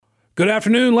Good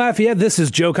afternoon, Lafayette. This is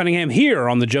Joe Cunningham here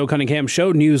on the Joe Cunningham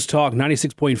Show, News Talk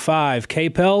 96.5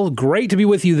 KPEL. Great to be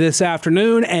with you this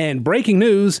afternoon. And breaking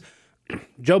news,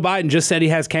 Joe Biden just said he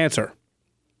has cancer.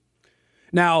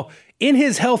 Now, in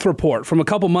his health report from a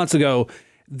couple months ago,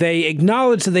 they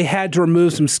acknowledged that they had to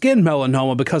remove some skin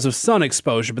melanoma because of sun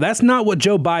exposure. But that's not what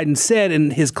Joe Biden said in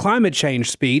his climate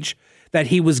change speech that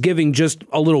he was giving just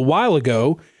a little while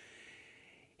ago.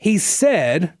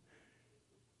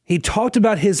 He talked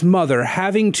about his mother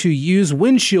having to use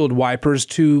windshield wipers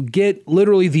to get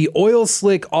literally the oil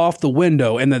slick off the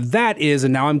window, and that is,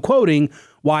 and now I'm quoting,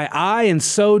 why I and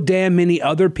so damn many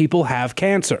other people have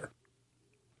cancer.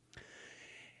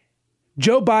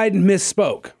 Joe Biden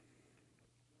misspoke.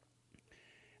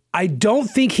 I don't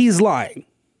think he's lying.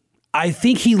 I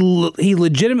think he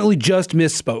legitimately just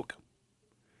misspoke.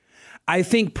 I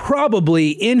think probably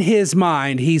in his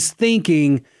mind, he's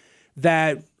thinking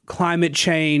that climate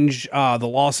change, the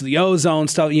loss of the ozone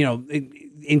stuff,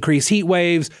 increased heat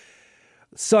waves,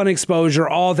 sun exposure,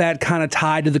 all that kind of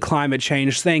tied to the climate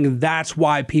change thing. That's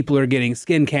why people are getting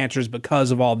skin cancers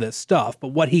because of all this stuff. But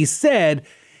what he said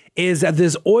is that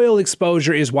this oil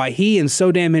exposure is why he and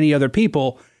so damn many other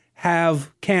people have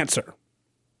cancer.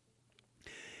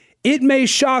 It may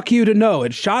shock you to know,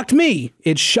 it shocked me,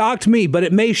 but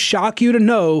it may shock you to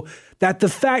know that the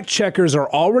fact checkers are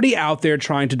already out there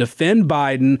trying to defend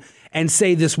Biden and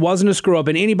say this wasn't a screw up,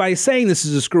 and anybody saying this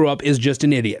is a screw up is just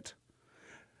an idiot.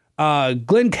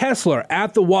 Glenn Kessler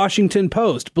at the Washington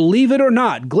Post, believe it or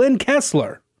not, Glenn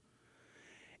Kessler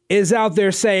is out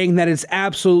there saying that it's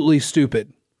absolutely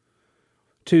stupid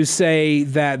to say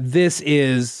that this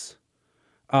is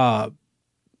nothing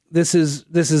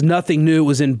new. It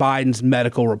was in Biden's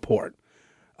medical report.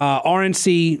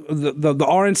 RNC, the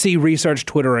RNC Research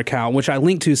Twitter account, which I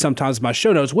link to sometimes in my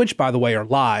show notes, which, by the way, are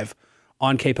live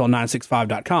on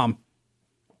kpel965.com.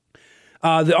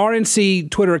 The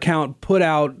RNC Twitter account put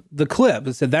out the clip.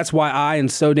 It said, that's why I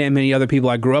and so damn many other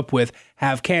people I grew up with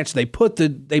have cancer. They put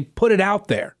it out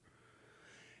there.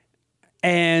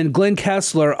 And Glenn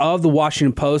Kessler of the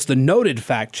Washington Post, the noted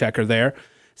fact checker there,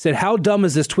 said, how dumb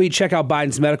is this tweet? Check out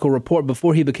Biden's medical report.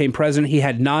 Before he became president, he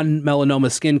had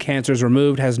non-melanoma skin cancers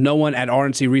removed. Has no one at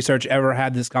RNC Research ever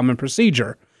had this common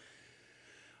procedure?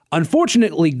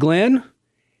 Unfortunately, Glenn,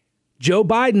 Joe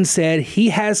Biden said he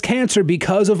has cancer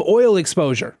because of oil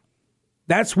exposure.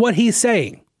 That's what he's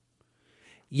saying.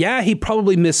 Yeah, he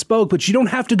probably misspoke, but you don't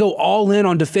have to go all in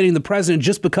on defending the president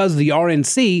just because the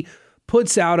RNC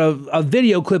puts out a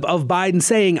video clip of Biden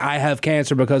saying, I have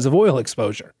cancer because of oil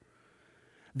exposure.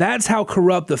 That's how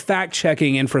corrupt the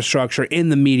fact-checking infrastructure in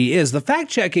the media is. The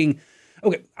fact-checking,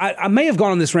 okay, I may have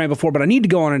gone on this rant before, but I need to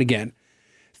go on it again.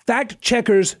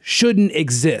 Fact-checkers shouldn't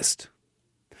exist.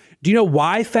 Do you know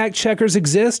why fact-checkers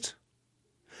exist?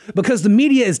 Because the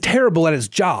media is terrible at its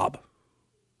job.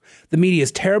 The media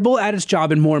is terrible at its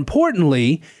job, and more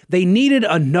importantly, they needed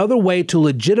another way to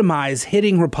legitimize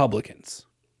hitting Republicans.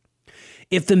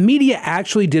 If the media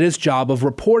actually did its job of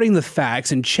reporting the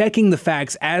facts and checking the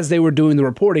facts as they were doing the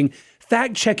reporting,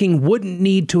 fact-checking wouldn't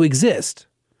need to exist.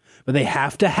 But they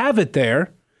have to have it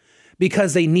there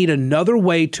because they need another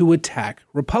way to attack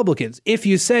Republicans. If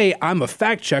you say, I'm a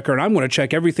fact-checker and I'm going to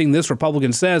check everything this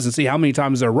Republican says and see how many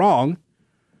times they're wrong,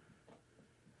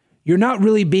 you're not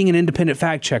really being an independent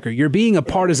fact-checker. You're being a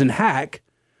partisan hack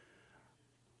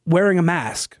wearing a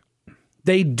mask.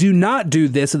 They do not do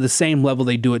this at the same level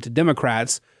they do it to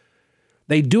Democrats.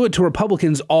 They do it to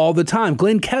Republicans all the time.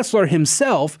 Glenn Kessler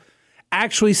himself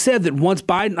actually said that once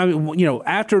Biden,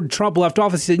 after Trump left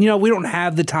office, he said, we don't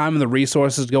have the time and the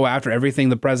resources to go after everything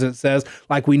the president says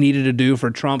like we needed to do for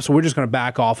Trump, so we're just going to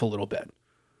back off a little bit.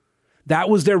 That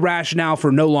was their rationale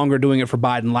for no longer doing it for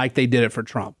Biden like they did it for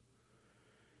Trump.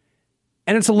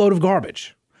 And it's a load of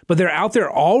garbage. But they're out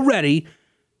there already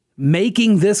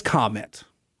making this comment.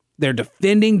 They're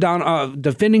defending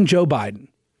Joe Biden.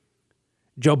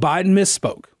 Joe Biden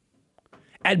misspoke.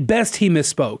 At best, he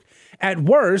misspoke. At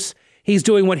worst, he's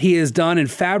doing what he has done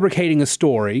and fabricating a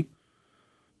story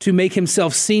to make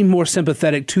himself seem more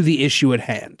sympathetic to the issue at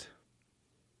hand.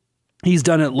 He's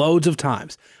done it loads of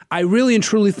times. I really and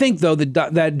truly think, though,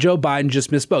 that Joe Biden just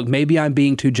misspoke. Maybe I'm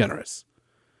being too generous.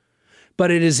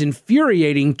 But it is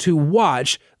infuriating to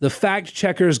watch the fact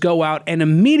checkers go out and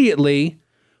immediately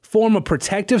form a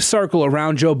protective circle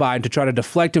around Joe Biden to try to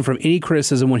deflect him from any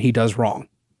criticism when he does wrong.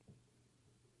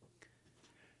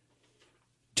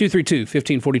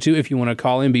 232-1542 if you want to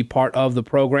call in, be part of the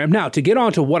program. Now, to get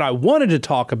on to what I wanted to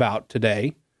talk about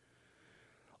today,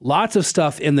 lots of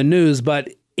stuff in the news, but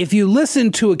if you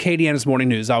listen to Acadiana's Morning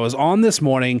News, I was on this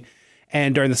morning,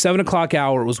 and during the 7 o'clock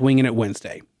hour, it was Winging It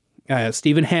Wednesday.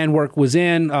 Stephen Handwerk was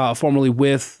in, formerly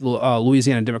with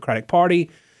Louisiana Democratic Party.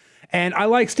 And I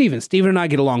like Stephen. Stephen and I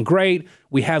get along great.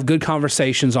 We have good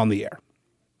conversations on the air.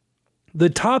 The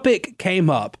topic came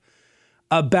up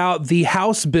about the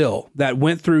House bill that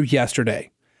went through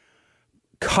yesterday,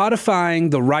 codifying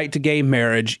the right to gay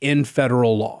marriage in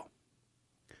federal law.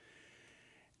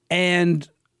 And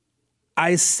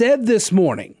I said this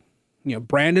morning,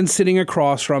 Brandon's sitting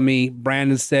across from me.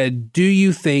 Brandon said, do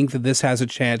you think that this has a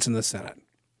chance in the Senate?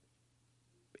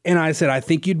 And I said, I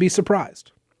think you'd be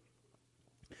surprised.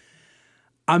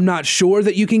 I'm not sure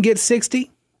that you can get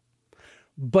 60,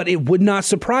 but it would not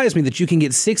surprise me that you can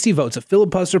get 60 votes, a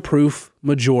filibuster-proof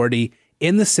majority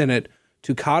in the Senate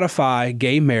to codify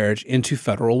gay marriage into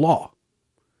federal law.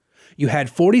 You had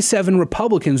 47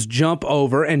 Republicans jump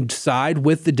over and side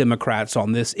with the Democrats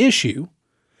on this issue.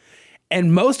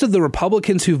 And most of the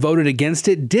Republicans who voted against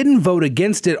it didn't vote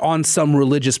against it on some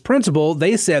religious principle.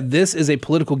 They said this is a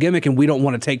political gimmick and we don't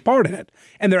want to take part in it.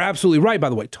 And they're absolutely right, by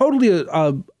the way. Totally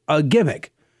a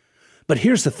gimmick. But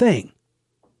here's the thing.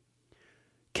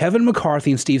 Kevin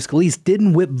McCarthy and Steve Scalise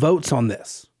didn't whip votes on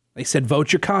this. They said,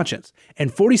 vote your conscience.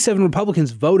 And 47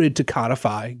 Republicans voted to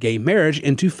codify gay marriage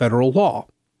into federal law.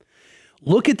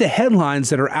 Look at the headlines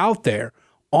that are out there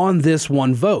on this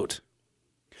one vote.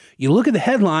 You look at the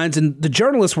headlines, and the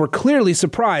journalists were clearly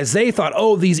surprised. They thought,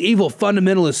 oh, these evil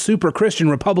fundamentalist super Christian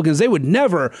Republicans, they would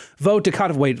never vote to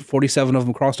codify. Wait, 47 of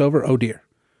them crossed over? Oh, dear.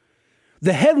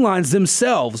 The headlines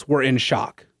themselves were in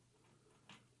shock.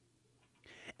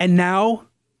 And now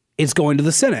it's going to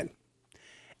the Senate.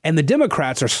 And the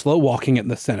Democrats are slow walking it in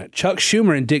the Senate. Chuck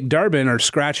Schumer and Dick Durbin are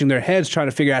scratching their heads trying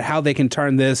to figure out how they can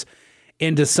turn this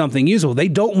into something useful. They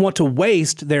don't want to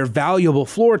waste their valuable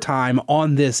floor time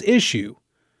on this issue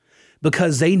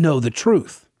because they know the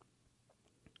truth.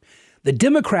 The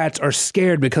Democrats are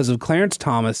scared because of Clarence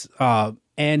Thomas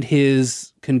and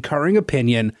his concurring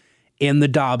opinion in the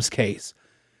Dobbs case.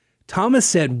 Thomas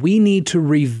said we need to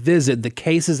revisit the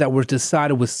cases that were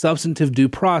decided with substantive due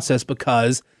process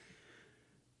because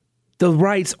the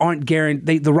rights aren't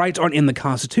guaranteed. The rights aren't in the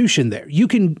Constitution there. You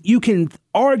can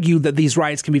argue that these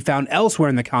rights can be found elsewhere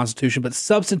in the Constitution, but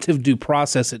substantive due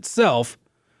process itself,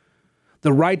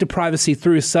 the right to privacy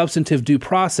through substantive due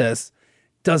process,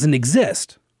 doesn't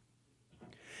exist.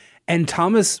 And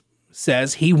Thomas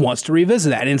says he wants to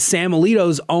revisit that. And Sam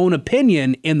Alito's own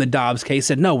opinion in the Dobbs case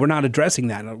said, no, we're not addressing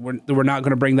that. We're not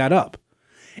going to bring that up.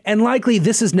 And likely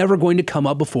this is never going to come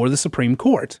up before the Supreme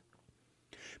Court.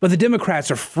 But the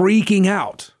Democrats are freaking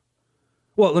out.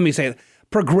 Well, let me say,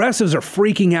 progressives are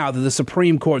freaking out that the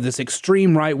Supreme Court, this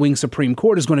extreme right-wing Supreme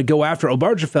Court, is going to go after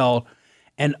Obergefell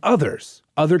and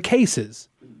other cases,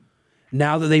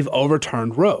 now that they've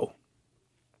overturned Roe.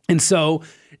 And so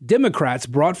Democrats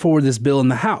brought forward this bill in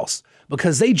the House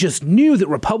because they just knew that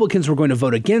Republicans were going to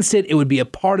vote against it. It would be a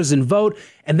partisan vote,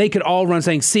 and they could all run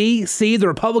saying, see, the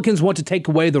Republicans want to take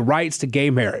away the rights to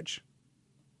gay marriage.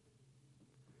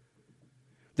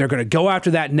 They're going to go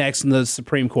after that next in the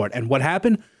Supreme Court. And what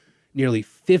happened? Nearly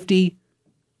 50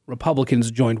 Republicans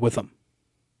joined with them.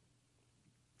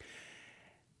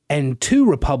 And 2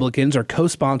 Republicans are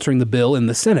co-sponsoring the bill in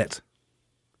the Senate.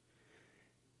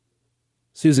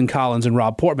 Susan Collins and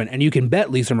Rob Portman. And you can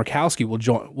bet Lisa Murkowski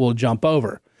will jump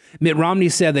over. Mitt Romney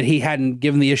said that he hadn't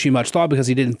given the issue much thought because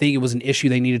he didn't think it was an issue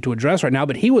they needed to address right now,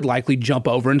 but he would likely jump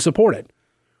over and support it.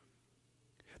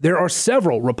 There are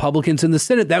several Republicans in the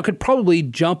Senate that could probably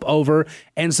jump over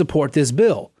and support this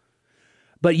bill.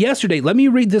 But yesterday, let me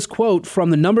read this quote from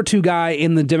the number 2 guy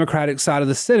in the Democratic side of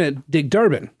the Senate, Dick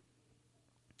Durbin.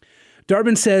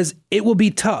 Durbin says it will be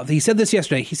tough. He said this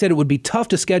yesterday. He said it would be tough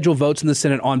to schedule votes in the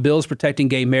Senate on bills protecting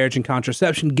gay marriage and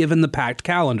contraception given the packed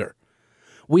calendar.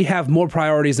 We have more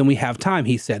priorities than we have time,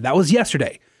 he said. That was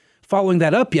yesterday. Following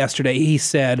that up yesterday, he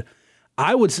said,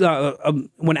 I would,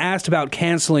 when asked about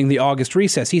canceling the August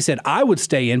recess, he said, I would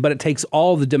stay in, but it takes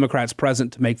all the Democrats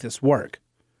present to make this work.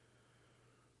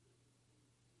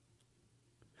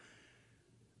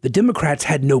 The Democrats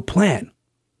had no plan.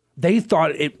 They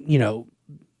thought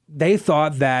they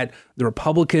thought that the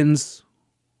Republicans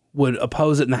would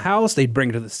oppose it in the House. They'd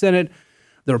bring it to the Senate.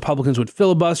 The Republicans would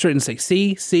filibuster it and say,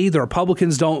 see, the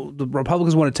Republicans want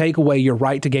to take away your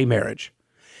right to gay marriage.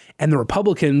 And the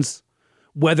Republicans,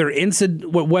 whether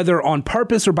on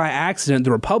purpose or by accident,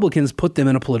 the Republicans put them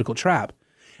in a political trap.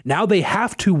 Now they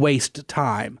have to waste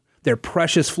time, their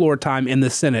precious floor time in the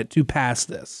Senate, to pass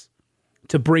this,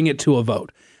 to bring it to a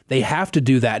vote. They have to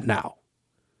do that now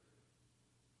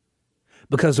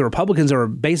because the Republicans are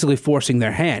basically forcing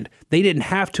their hand. They didn't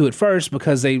have to at first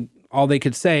because all they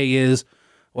could say is,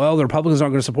 well, the Republicans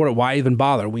aren't going to support it. Why even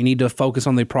bother? We need to focus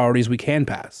on the priorities we can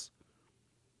pass.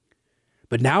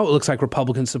 But now it looks like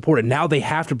Republicans support it. Now they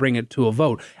have to bring it to a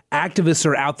vote. Activists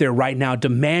are out there right now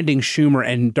demanding Schumer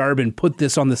and Durbin put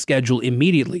this on the schedule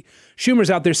immediately. Schumer's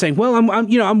out there saying, well,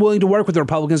 I'm willing to work with the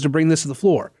Republicans to bring this to the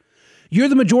floor. You're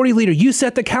the majority leader. You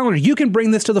set the calendar. You can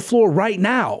bring this to the floor right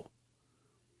now.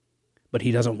 But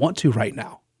he doesn't want to right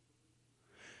now.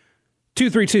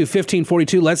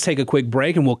 232-1542. Let's take a quick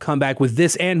break and we'll come back with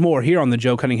this and more here on the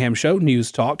Joe Cunningham Show,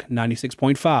 News Talk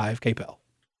 96.5 KPEL.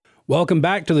 Welcome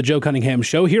back to the Joe Cunningham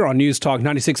Show here on News Talk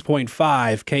 96.5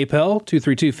 KPEL,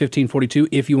 232-1542.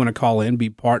 If you want to call in, be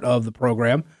part of the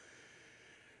program.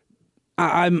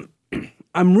 I'm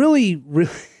really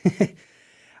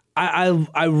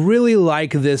I really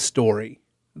like this story,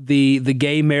 the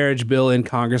gay marriage bill in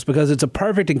Congress, because it's a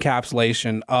perfect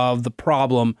encapsulation of the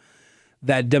problem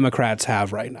that Democrats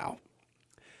have right now.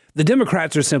 The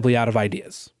Democrats are simply out of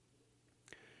ideas.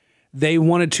 They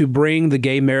wanted to bring the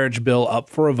gay marriage bill up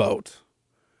for a vote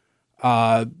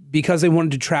because they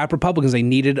wanted to trap Republicans. They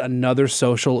needed another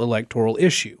social electoral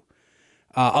issue.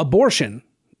 Abortion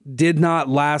did not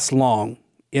last long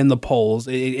in the polls.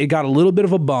 It got a little bit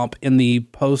of a bump in the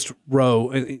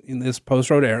post-Roe, in this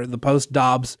post-Roe era, the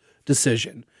post-Dobbs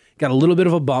decision. It got a little bit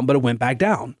of a bump, but it went back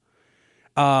down.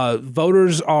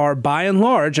 Voters are, by and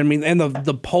large, and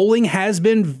the polling has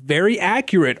been very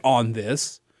accurate on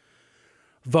this.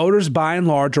 Voters, by and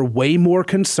large, are way more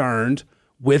concerned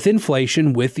with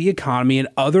inflation, with the economy, and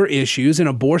other issues, and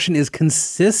abortion is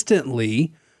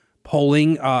consistently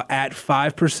polling at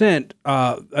 5%.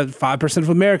 5% of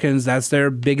Americans, that's their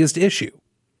biggest issue.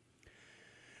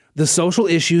 The social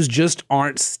issues just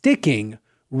aren't sticking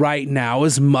right now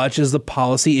as much as the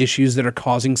policy issues that are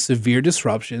causing severe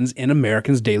disruptions in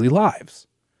Americans' daily lives.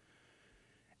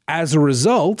 As a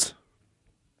result,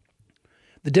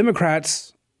 the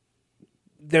Democrats,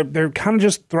 they're kind of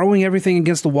just throwing everything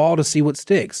against the wall to see what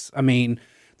sticks. I mean,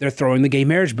 they're throwing the gay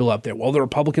marriage bill up there. Well, the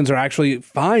Republicans are actually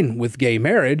fine with gay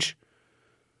marriage,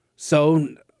 so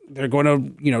they're going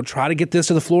to, try to get this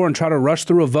to the floor and try to rush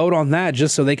through a vote on that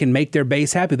just so they can make their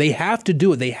base happy. They have to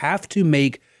do it. They have to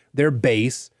make their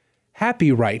base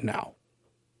happy right now.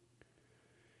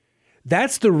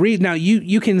 That's the reason. Now,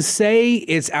 you can say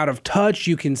it's out of touch.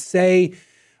 You can say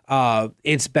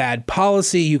it's bad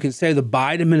policy. You can say the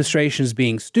Biden administration is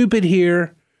being stupid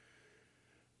here.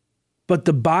 But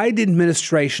the Biden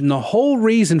administration, the whole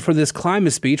reason for this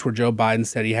climate speech where Joe Biden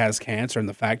said he has cancer and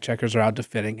the fact checkers are out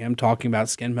defending him, talking about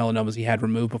skin melanomas he had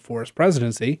removed before his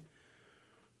presidency,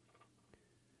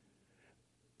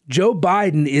 Joe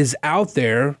Biden is out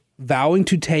there vowing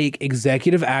to take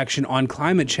executive action on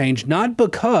climate change, not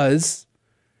because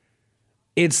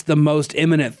it's the most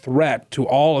imminent threat to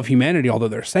all of humanity, although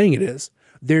they're saying it is.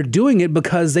 They're doing it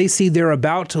because they see they're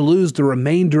about to lose the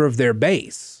remainder of their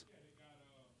base.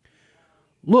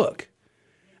 Look,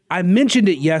 I mentioned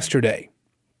it yesterday.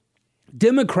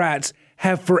 Democrats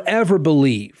have forever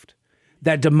believed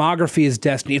that demography is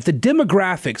destiny. If the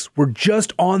demographics were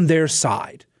just on their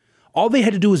side, all they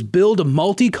had to do was build a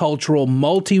multicultural,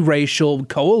 multiracial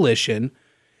coalition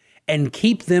and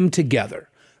keep them together.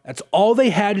 That's all they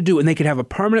had to do, and they could have a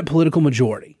permanent political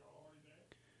majority.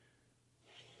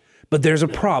 But there's a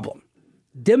problem.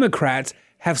 Democrats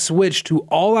have switched to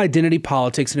all identity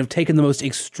politics and have taken the most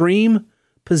extreme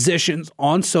positions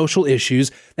on social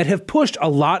issues that have pushed a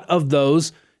lot of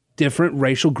those different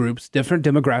racial groups, different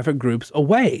demographic groups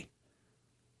away.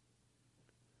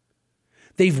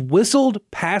 They've whistled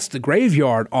past the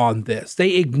graveyard on this.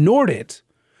 They ignored it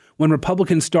when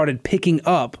Republicans started picking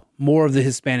up more of the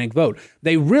Hispanic vote.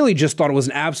 They really just thought it was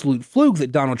an absolute fluke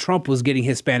that Donald Trump was getting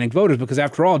Hispanic voters because,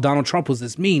 after all, Donald Trump was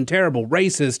this mean, terrible,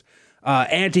 racist,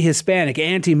 anti-Hispanic,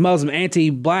 anti-Muslim,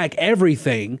 anti-black,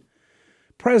 everything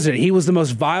president. He was the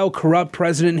most vile, corrupt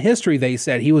president in history, they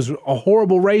said. He was a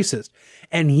horrible racist.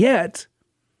 And yet,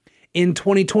 in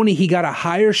 2020, he got a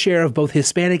higher share of both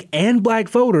Hispanic and black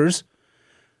voters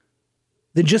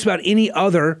than just about any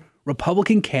other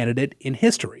Republican candidate in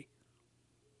history.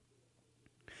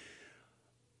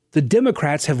 The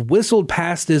Democrats have whistled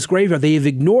past this graveyard. They have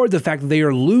ignored the fact that they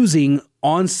are losing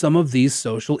on some of these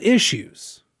social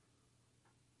issues.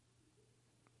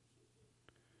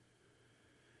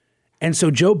 And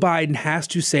so Joe Biden has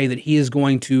to say that he is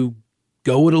going to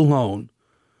go it alone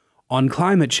on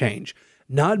climate change,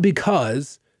 not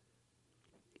because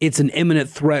it's an imminent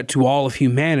threat to all of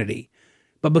humanity,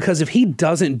 but because if he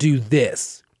doesn't do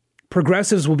this,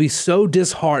 progressives will be so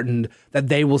disheartened that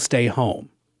they will stay home.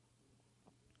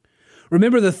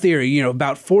 Remember the theory,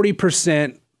 about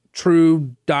 40%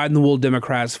 true dyed-in-the-wool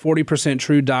Democrats, 40%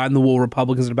 true dyed-in-the-wool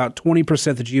Republicans, and about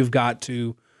 20% that you've got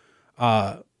to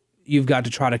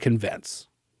try to convince.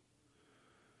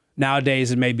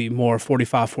 Nowadays, it may be more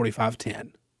 45, 45,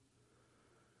 10.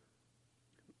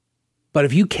 But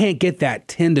if you can't get that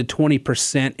 10 to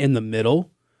 20% in the middle,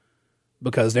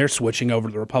 because they're switching over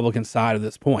to the Republican side at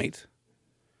this point,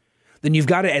 then you've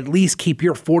got to at least keep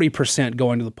your 40%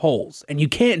 going to the polls. And you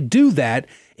can't do that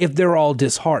if they're all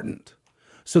disheartened.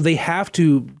 So they have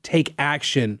to take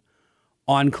action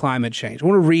on climate change. I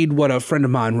want to read what a friend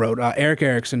of mine wrote. Eric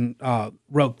Erickson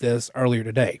wrote this earlier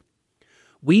today.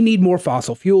 We need more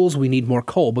fossil fuels. We need more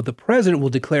coal. But the president will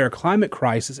declare a climate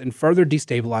crisis and further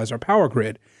destabilize our power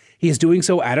grid. He is doing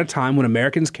so at a time when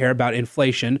Americans care about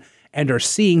inflation and are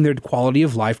seeing their quality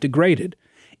of life degraded.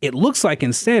 It looks like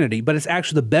insanity, but it's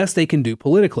actually the best they can do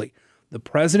politically. The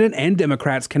president and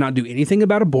Democrats cannot do anything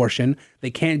about abortion. They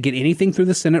can't get anything through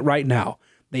the Senate right now.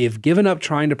 They have given up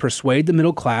trying to persuade the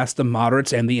middle class, the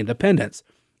moderates, and the independents.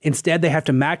 Instead, they have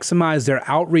to maximize their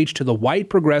outreach to the white,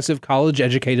 progressive,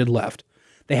 college-educated left.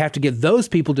 They have to get those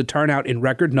people to turn out in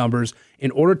record numbers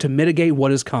in order to mitigate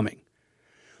what is coming.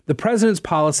 The president's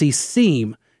policies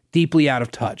seem deeply out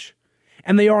of touch.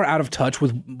 And they are out of touch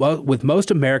with most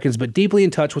Americans, but deeply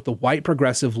in touch with the white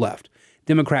progressive left.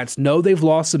 Democrats know they've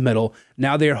lost the middle.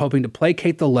 Now they are hoping to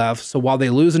placate the left, so while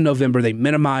they lose in November, they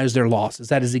minimize their losses.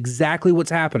 That is exactly what's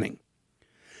happening.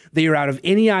 They are out of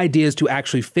any ideas to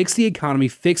actually fix the economy,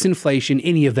 fix inflation,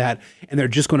 any of that, and they're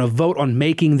just going to vote on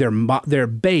making their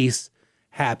base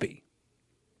happy.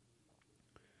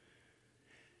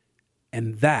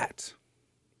 And that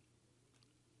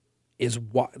is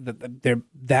what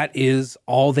that is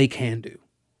all they can do.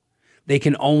 They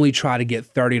can only try to get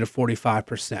 30 to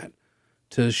 45%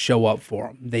 to show up for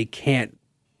them. They can't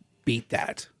beat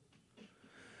that.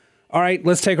 All right,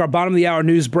 let's take our bottom of the hour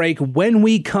news break. When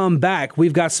we come back,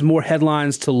 we've got some more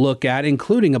headlines to look at,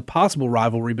 including a possible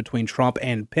rivalry between Trump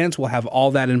and Pence. We'll have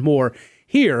all that and more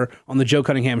here on the Joe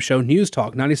Cunningham Show, News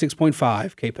Talk 96.5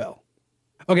 KPEL.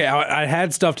 Okay, I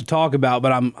had stuff to talk about,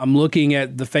 but I'm looking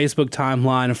at the Facebook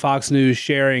timeline of Fox News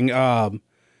sharing a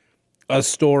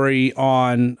story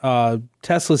on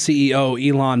Tesla CEO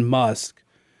Elon Musk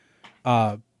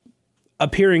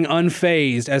appearing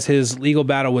unfazed as his legal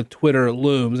battle with Twitter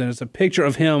looms. And it's a picture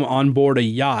of him on board a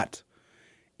yacht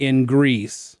in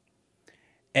Greece.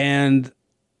 And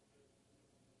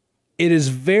it is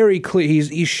very clear,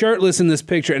 he's shirtless in this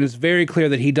picture, and it's very clear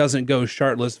that he doesn't go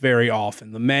shirtless very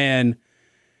often.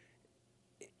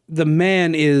 The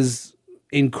man is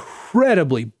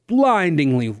incredibly,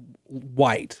 blindingly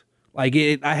white. Like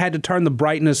I had to turn the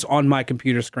brightness on my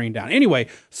computer screen down. Anyway,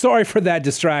 sorry for that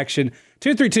distraction.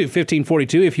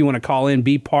 232-1542 if you want to call in,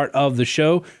 be part of the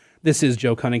show. This is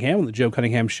Joe Cunningham on the Joe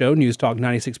Cunningham Show, News Talk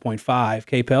 96.5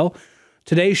 KPEL.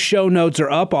 Today's show notes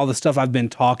are up. All the stuff I've been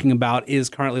talking about is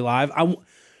currently live.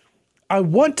 I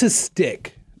want to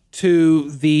stick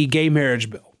to the gay marriage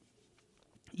bill.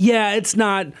 Yeah, it's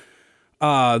not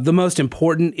the most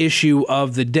important issue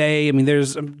of the day. I mean,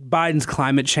 there's Biden's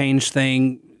climate change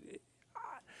thing.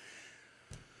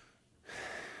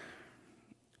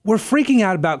 We're freaking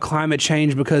out about climate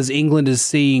change because England is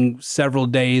seeing several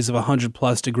days of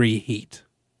 100+ degree heat.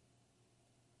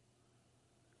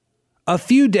 A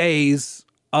few days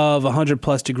of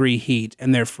 100+ degree heat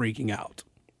and they're freaking out.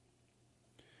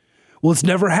 Well, it's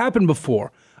never happened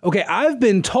before. Okay, I've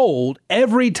been told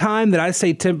every time that I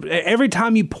say every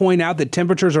time you point out that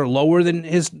temperatures are lower than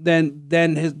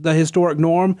the historic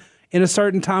norm in a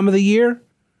certain time of the year,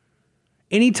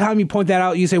 anytime you point that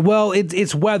out, you say, well,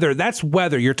 it's weather. That's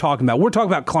weather you're talking about. We're talking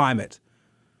about climate.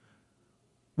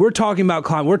 We're talking about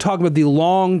climate. We're talking about the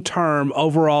long-term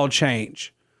overall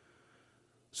change.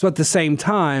 So at the same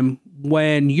time,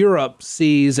 when Europe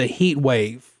sees a heat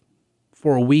wave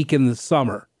for a week in the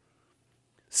summer,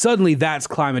 suddenly that's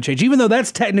climate change, even though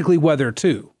that's technically weather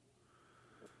too.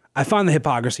 I find the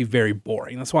hypocrisy very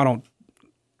boring. That's why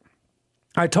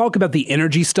I talk about the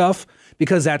energy stuff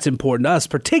because that's important to us,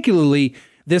 particularly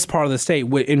this part of the state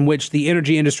in which the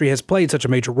energy industry has played such a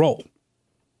major role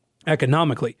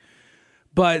economically.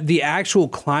 But the actual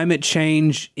climate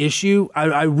change issue,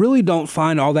 I really don't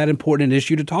find all that important an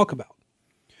issue to talk about.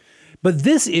 But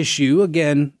this issue,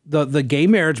 again, the gay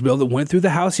marriage bill that went through the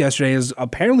House yesterday is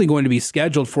apparently going to be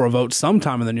scheduled for a vote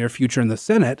sometime in the near future in the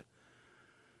Senate.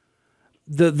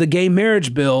 The gay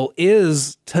marriage bill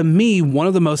is, to me, one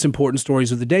of the most important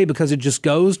stories of the day because it just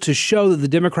goes to show that the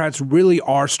Democrats really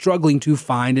are struggling to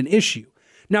find an issue.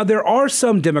 Now, there are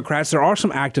some Democrats, there are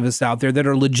some activists out there that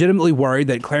are legitimately worried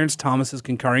that Clarence Thomas's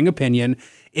concurring opinion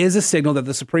is a signal that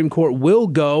the Supreme Court will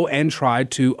go and try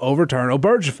to overturn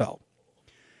Obergefell.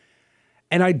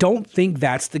 And I don't think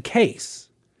that's the case.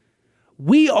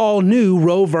 We all knew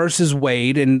Roe versus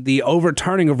Wade and the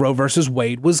overturning of Roe versus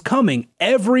Wade was coming.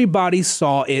 Everybody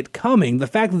saw it coming. The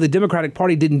fact that the Democratic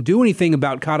Party didn't do anything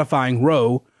about codifying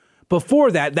Roe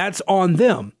before that, that's on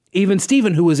them. Even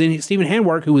Stephen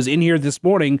Handwerk, who was in here this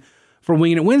morning for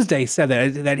Winging It Wednesday, said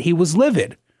that he was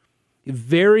livid.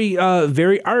 Very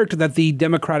irked that the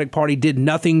Democratic Party did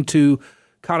nothing to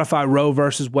codify Roe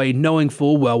versus Wade, knowing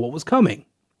full well what was coming.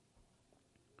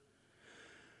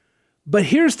 But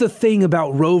here's the thing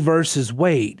about Roe versus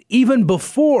Wade. Even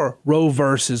before Roe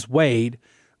versus Wade,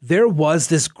 there was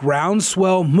this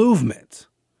groundswell movement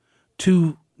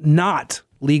to not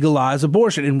legalize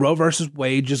abortion. And Roe versus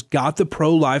Wade just got the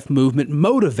pro-life movement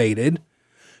motivated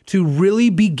to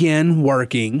really begin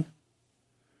working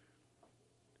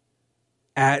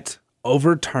at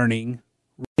overturning.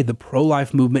 The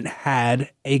pro-life movement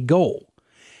had a goal,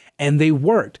 and they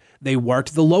worked. They worked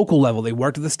at the local level. They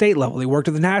worked at the state level. They worked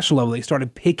at the national level. They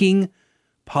started picking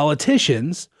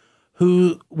politicians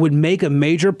who would make a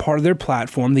major part of their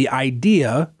platform the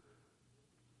idea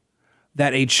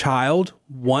that a child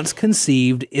once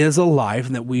conceived is a life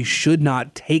and that we should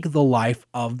not take the life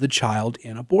of the child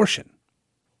in abortion.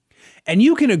 And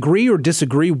you can agree or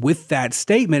disagree with that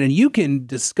statement, and you can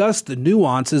discuss the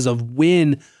nuances of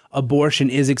when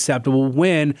abortion is acceptable,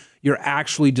 when you're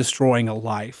actually destroying a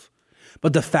life.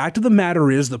 But the fact of the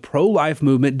matter is the pro-life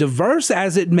movement, diverse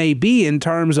as it may be in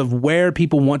terms of where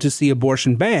people want to see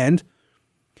abortion banned,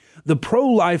 the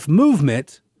pro-life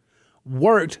movement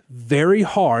worked very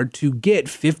hard to get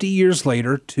 50 years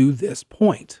later to this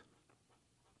point.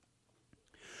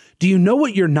 Do you know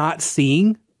what you're not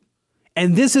seeing?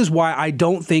 And this is why I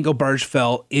don't think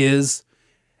Obergefell is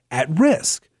at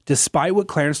risk, despite what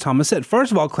Clarence Thomas said.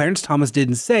 First of all, Clarence Thomas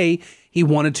didn't say he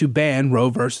wanted to ban Roe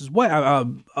versus Wade.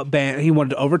 He wanted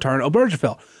to overturn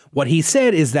Obergefell. What he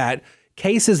said is that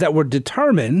cases that were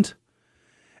determined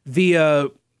via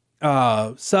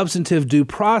substantive due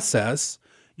process,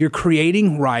 you're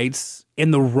creating rights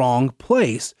in the wrong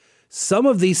place. Some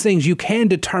of these things you can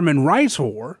determine rights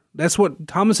for. That's what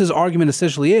Thomas's argument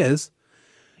essentially is.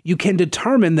 You can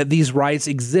determine that these rights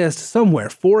exist somewhere.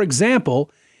 For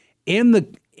example, in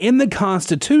the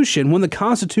Constitution, when the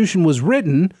Constitution was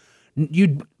written,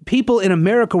 people in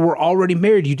America were already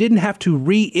married. You didn't have to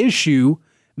reissue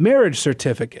marriage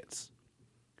certificates.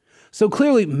 So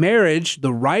clearly, marriage,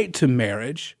 the right to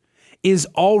marriage, is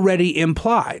already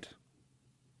implied.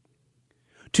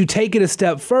 To take it a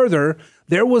step further,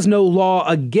 there was no law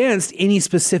against any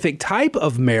specific type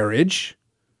of marriage,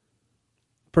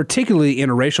 particularly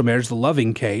interracial marriage, the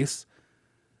Loving case,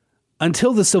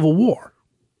 until the Civil War.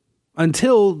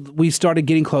 Until we started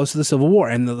getting close to the Civil War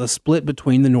and the split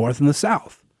between the North and the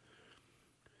South.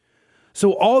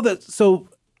 So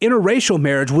interracial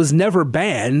marriage was never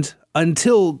banned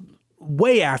until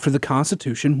way after the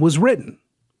Constitution was written.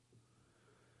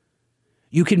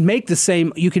 You can make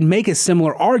a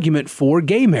similar argument for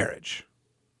gay marriage.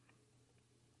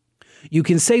 You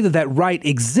can say that right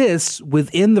exists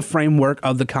within the framework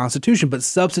of the Constitution, but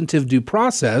substantive due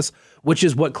process, which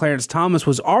is what Clarence Thomas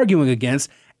was arguing against,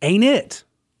 ain't it.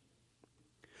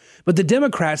 But the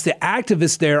Democrats, the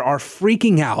activists there, are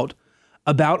freaking out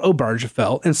about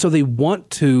Obergefell, and so they want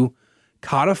to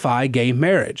codify gay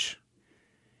marriage.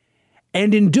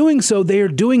 And in doing so, they are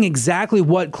doing exactly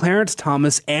what Clarence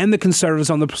Thomas and the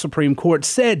conservatives on the Supreme Court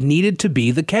said needed to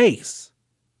be the case.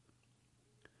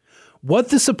 What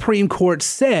the Supreme Court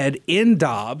said in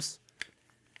Dobbs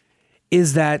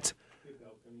is that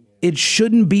it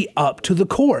shouldn't be up to the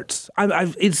courts.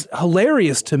 It's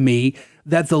hilarious to me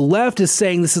that the left is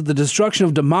saying this is the destruction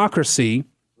of democracy.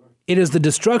 It is the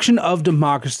destruction of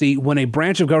democracy when a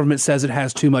branch of government says it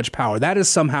has too much power. That is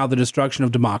somehow the destruction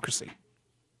of democracy.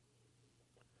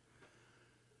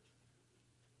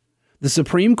 The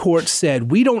Supreme Court said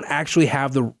we don't actually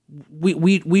have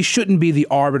we shouldn't be the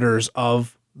arbiters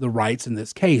of the rights in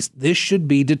this case. This should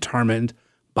be determined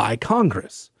by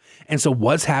Congress. And so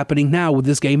what's happening now with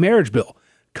this gay marriage bill?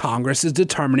 Congress is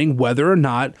determining whether or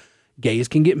not gays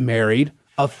can get married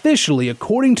officially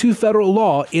according to federal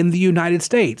law in the United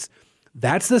States.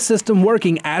 That's the system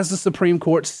working as the Supreme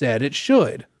Court said it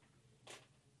should.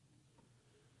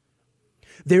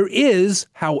 There is,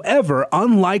 however,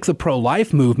 unlike the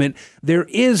pro-life movement, there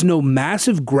is no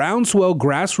massive groundswell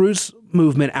grassroots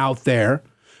movement out there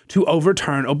to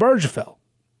overturn Obergefell.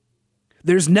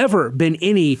 There's never been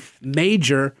any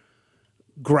major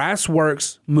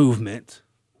grassroots movement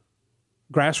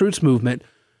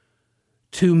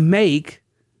to make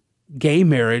gay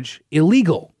marriage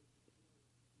illegal.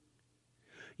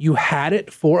 You had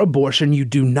it for abortion. You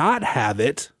do not have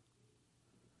it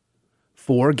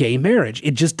for gay marriage.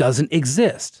 It just doesn't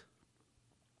exist.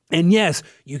 And yes,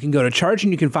 you can go to church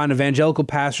and you can find evangelical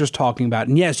pastors talking about it.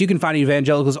 And yes, you can find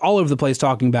evangelicals all over the place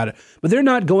talking about it. But they're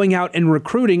not going out and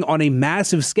recruiting on a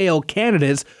massive scale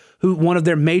candidates who one of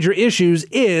their major issues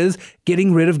is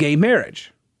getting rid of gay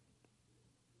marriage.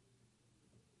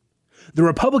 The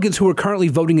Republicans who are currently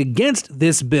voting against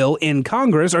this bill in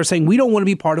Congress are saying we don't want to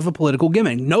be part of a political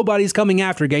gimmick. Nobody's coming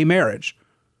after gay marriage.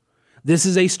 This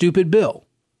is a stupid bill.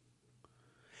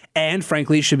 And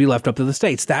frankly, it should be left up to the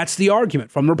states. That's the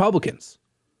argument from Republicans.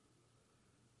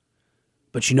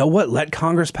 But you know what? Let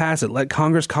Congress pass it. Let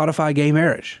Congress codify gay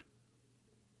marriage.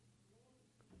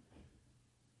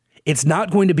 It's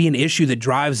not going to be an issue that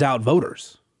drives out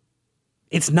voters.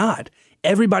 It's not.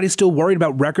 Everybody's still worried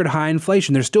about record high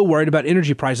inflation. They're still worried about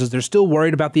energy prices. They're still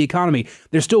worried about the economy.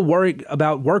 They're still worried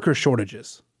about worker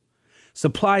shortages,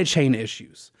 supply chain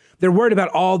issues. They're worried about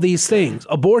all these things.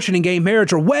 Abortion and gay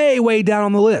marriage are way, way down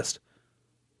on the list.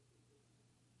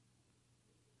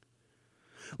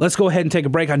 Let's go ahead and take a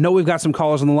break. I know we've got some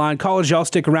callers on the line. Callers, y'all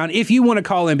stick around. If you want to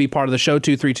call and be part of the show,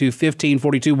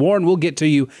 232-1542. Warren, we'll get to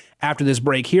you after this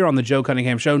break here on the Joe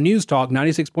Cunningham Show, News Talk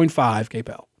 96.5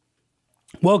 KPEL.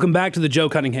 Welcome back to the Joe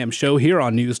Cunningham Show here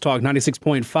on News Talk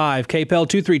 96.5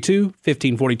 KPEL,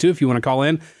 232-1542 if you want to call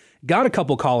in. Got a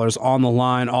couple callers on the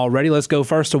line already. Let's go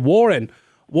first to Warren.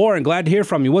 Warren, glad to hear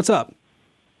from you. What's up?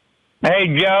 Hey,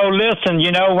 Joe, listen,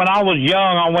 when I was young,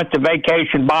 I went to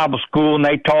vacation Bible school, and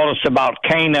they taught us about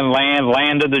Canaan land,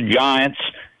 land of the giants.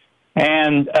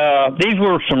 And these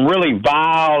were some really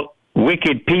vile,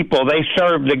 wicked people. They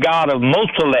served the god of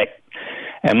Moselek.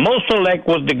 And Moselek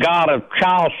was the god of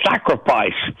child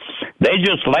sacrifice. They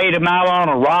just laid them out on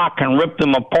a rock and ripped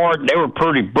them apart. They were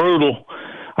pretty brutal.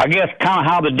 I guess kind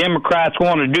of how the Democrats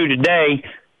want to do today.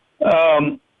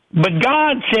 But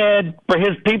God said for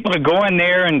his people to go in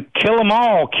there and kill them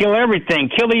all, kill everything,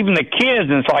 kill even the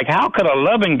kids. And it's like, how could a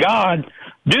loving God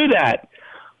do that?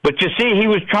 But you see, he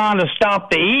was trying to stop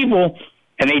the evil,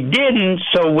 and he didn't.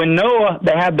 So when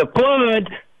they had the flood,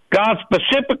 God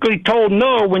specifically told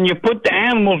Noah, when you put the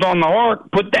animals on the ark,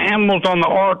 put the animals on the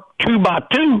ark 2 by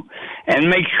 2 and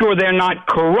make sure they're not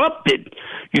corrupted.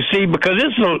 You see, because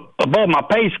this is above my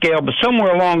pay scale, but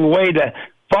somewhere along the way, the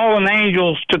fallen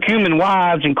angels took human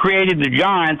wives and created the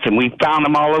giants, and we found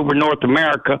them all over North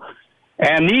America.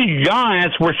 And these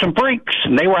giants were some freaks,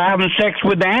 and they were having sex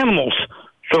with the animals.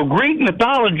 So Greek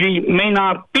mythology may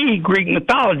not be Greek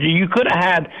mythology. You could have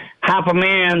had half a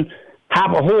man,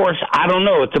 half a horse. I don't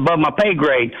know. It's above my pay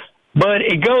grade. But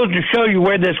it goes to show you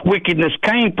where this wickedness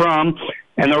came from.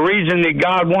 And the reason that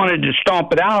God wanted to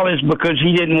stomp it out is because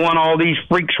he didn't want all these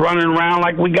freaks running around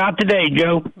like we got today,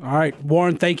 Joe. All right,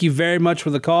 Warren, thank you very much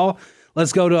for the call.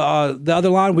 Let's go to the other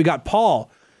line. We got Paul.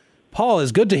 Paul,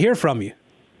 it's good to hear from you.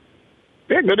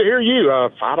 Yeah, good to hear you. I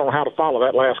don't know how to follow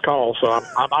that last call, so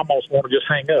I almost want to just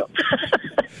hang up.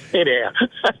 Anyhow,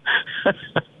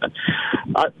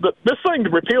 this thing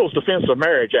repeals Defense of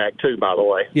Marriage Act, too, by the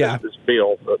way. Yeah. This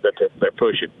bill that they're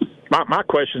pushing. My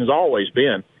question has always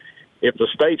been, if the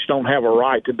states don't have a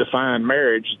right to define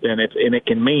marriage, and it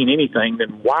can mean anything,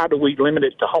 then why do we limit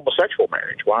it to homosexual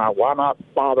marriage? Why not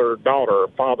father-daughter,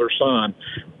 father-son,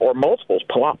 or multiples,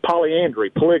 polyandry,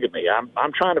 polygamy?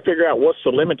 I'm trying to figure out what's the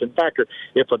limiting factor.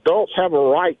 If adults have a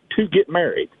right to get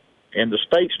married, and the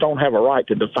states don't have a right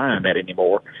to define that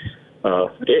anymore,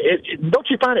 don't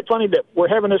you find it funny that we're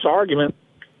having this argument,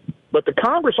 but the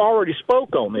Congress already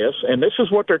spoke on this, and this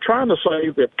is what they're trying to say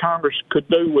that Congress could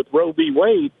do with Roe v.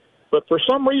 Wade. But for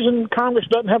some reason, Congress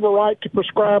doesn't have a right to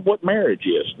prescribe what marriage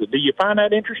is. Do you find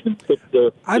that interesting?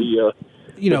 The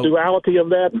duality of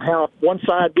that, and how one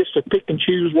side gets to pick and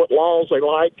choose what laws they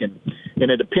like, and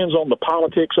it depends on the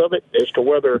politics of it as to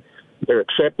whether they're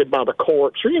accepted by the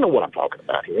courts, or you know what I'm talking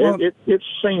about here. Well, it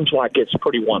seems like it's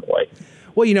pretty one way.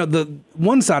 Well, the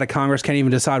one side of Congress can't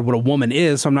even decide what a woman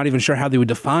is, so I'm not even sure how they would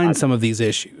define some of these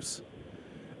issues.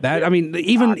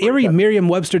 Even every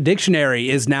Merriam-Webster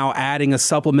dictionary is now adding a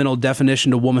supplemental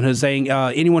definition to womanhood, saying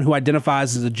anyone who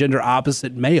identifies as a gender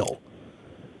opposite male.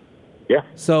 Yeah.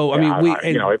 So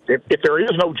if there is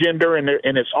no gender and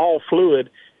it's all fluid,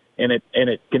 and it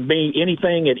can be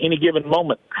anything at any given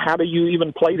moment, how do you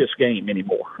even play this game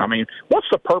anymore? I mean, what's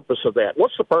the purpose of that?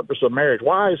 What's the purpose of marriage?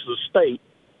 Why is the state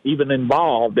even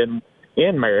involved in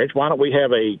marriage? Why don't we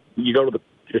have you go to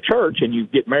the church and you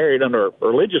get married under a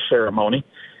religious ceremony?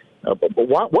 But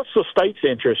what's the state's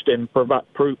interest in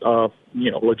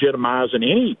legitimizing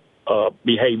any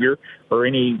behavior or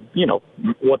any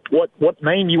what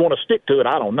name you want to stick to it?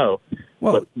 I don't know,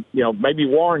 Well, but maybe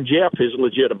Warren Jeff is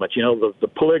legitimate. The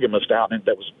polygamist out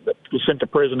that was sent to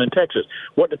prison in Texas.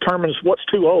 What determines what's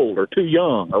too old or too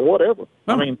young or whatever?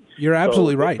 Well, you're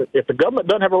absolutely right. If the government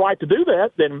doesn't have a right to do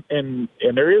that, then and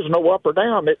there is no up or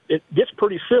down, it gets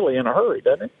pretty silly in a hurry,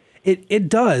 doesn't it? It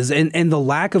does, and the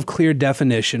lack of clear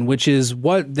definition, which is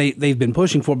what they've been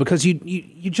pushing for, because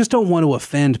you just don't want to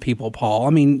offend people, Paul. I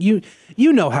mean,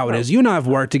 you know how it is. You and I have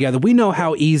worked together. We know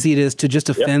how easy it is to just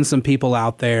offend some people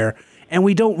out there, and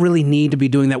we don't really need to be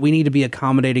doing that. We need to be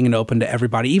accommodating and open to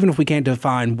everybody, even if we can't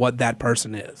define what that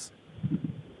person is.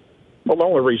 Well, the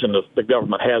only reason the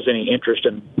government has any interest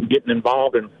in getting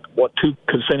involved in what two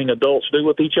consenting adults do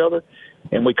with each other,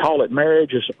 and we call it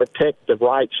marriage, is to protect the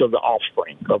rights of the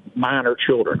offspring, of minor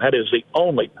children. That is the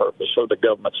only purpose of the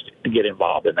government to get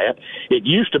involved in that. It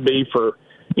used to be for,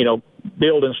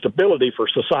 building stability for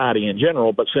society in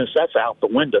general, but since that's out the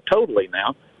window totally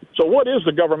now. So what is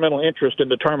the governmental interest in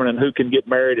determining who can get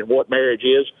married and what marriage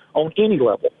is on any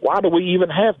level? Why do we even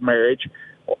have marriage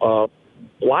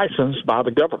licensed by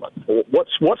the government?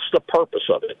 What's the purpose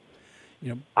of it?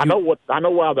 I know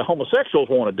why the homosexuals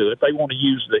want to do it. They want to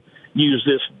use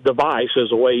this device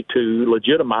as a way to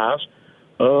legitimize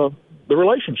the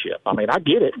relationship. I mean, I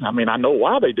get it. I mean, I know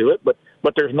why they do it, but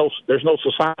there's no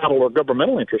societal or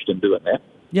governmental interest in doing that.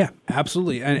 Yeah,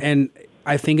 absolutely. And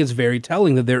I think it's very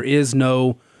telling that there is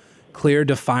no clear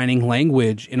defining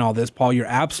language in all this. Paul, you're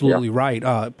absolutely right.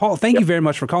 Paul, thank you very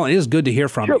much for calling. It is good to hear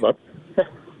from you. Bud.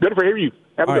 Good to hear you.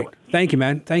 Have a good one. Thank you,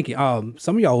 man. Thank you.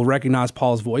 Some of y'all will recognize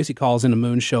Paul's voice. He calls in the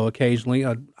Moon Show occasionally.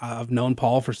 I've known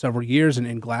Paul for several years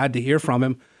and glad to hear from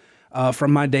him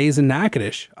from my days in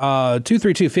Natchitoches.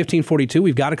 232-1542.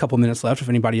 We've got a couple minutes left if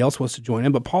anybody else wants to join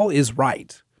in, but Paul is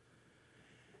right.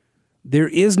 There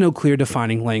is no clear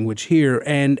defining language here,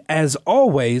 and as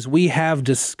always, we have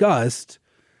discussed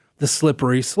the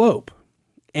slippery slope,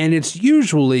 and it's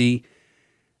usually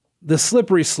the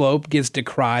slippery slope gets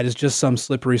decried as just some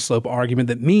slippery slope argument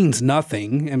that means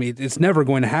nothing. I mean, it's never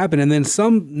going to happen. And then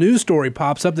some news story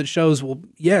pops up that shows, well,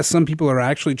 yes, some people are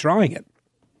actually trying it.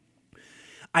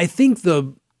 I think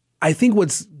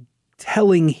what's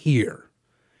telling here,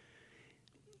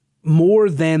 more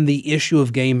than the issue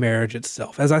of gay marriage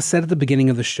itself, as I said at the beginning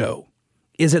of the show,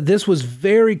 is that this was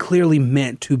very clearly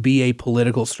meant to be a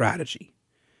political strategy.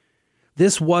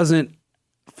 This wasn't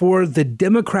for the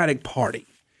Democratic Party.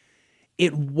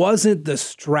 It wasn't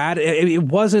it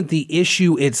wasn't the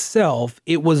issue itself.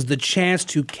 It was the chance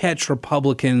to catch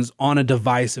Republicans on a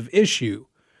divisive issue.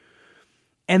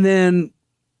 And then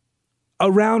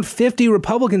around 50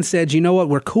 Republicans said, you know what,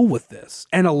 we're cool with this.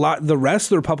 And the rest of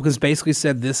the Republicans basically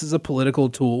said, this is a political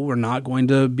tool. We're not going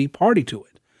to be party to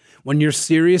it. When you're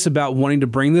serious about wanting to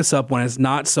bring this up when it's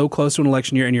not so close to an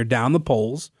election year and you're down the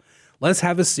polls, let's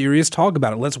have a serious talk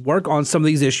about it. Let's work on some of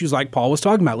these issues like Paul was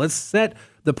talking about. Let's set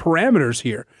the parameters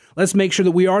here. Let's make sure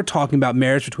that we are talking about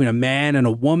marriage between a man and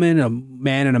a woman, a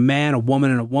man and a man, a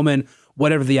woman and a woman,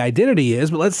 whatever the identity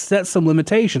is. But let's set some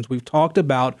limitations. We've talked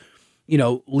about,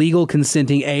 legal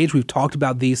consenting age. We've talked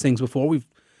about these things before.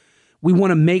 We want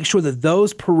to make sure that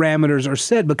those parameters are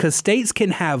set because states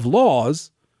can have laws.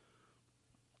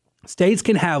 States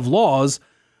can have laws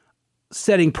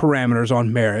setting parameters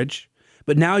on marriage.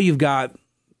 But now you've got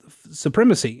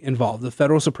supremacy involved, the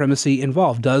federal supremacy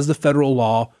involved. Does the federal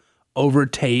law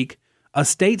overtake a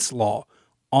state's law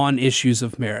on issues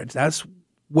of marriage? That's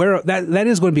where that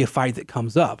is going to be a fight that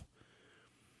comes up.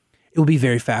 It will be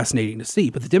very fascinating to see.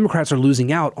 But the Democrats are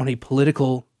losing out on a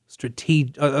political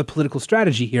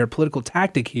strategy here, a political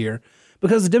tactic here,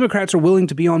 because the Democrats are willing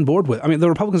to be on board with it. I mean, the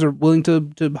Republicans are willing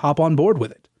to hop on board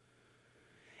with it.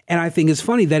 And I think it's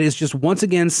funny that it's just once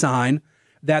again sign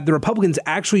that the Republicans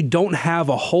actually don't have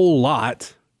a whole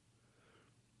lot.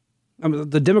 I mean,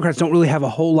 the Democrats don't really have a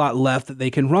whole lot left that they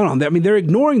can run on. I mean, they're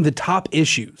ignoring the top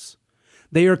issues.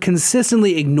 They are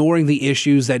consistently ignoring the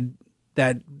issues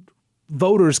that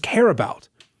voters care about.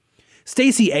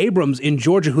 Stacey Abrams in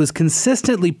Georgia, who is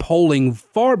consistently polling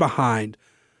far behind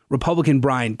Republican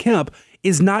Brian Kemp,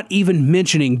 is not even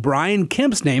mentioning Brian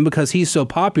Kemp's name because he's so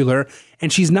popular,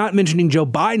 and she's not mentioning Joe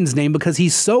Biden's name because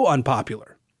he's so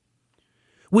unpopular,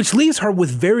 which leaves her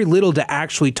with very little to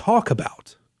actually talk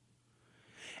about.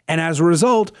 And as a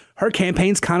result, her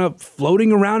campaign's kind of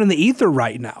floating around in the ether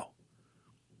right now.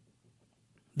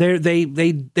 They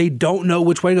don't know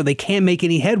which way to go. They can't make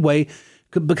any headway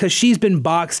because she's been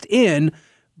boxed in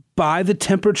by the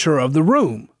temperature of the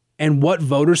room and what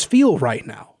voters feel right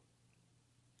now.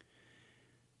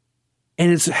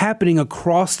 And it's happening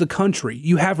across the country.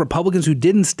 You have Republicans who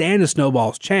didn't stand a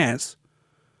snowball's chance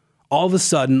all of a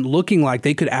sudden looking like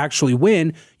they could actually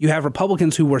win. You have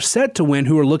Republicans who were set to win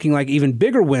who are looking like even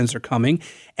bigger wins are coming.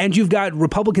 And you've got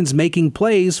Republicans making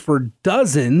plays for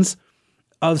dozens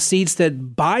of seats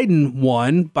that Biden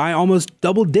won by almost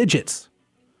double digits.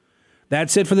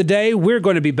 That's it for the day. We're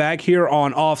going to be back here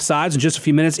on Offsides in just a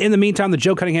few minutes. In the meantime, the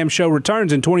Joe Cunningham Show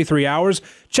returns in 23 hours.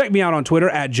 Check me out on Twitter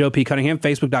at Joe P. Cunningham,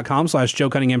 Facebook.com/Joe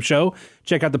Cunningham Show.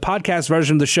 Check out the podcast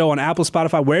version of the show on Apple,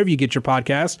 Spotify, wherever you get your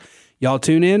podcasts. Y'all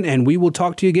tune in, and we will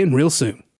talk to you again real soon.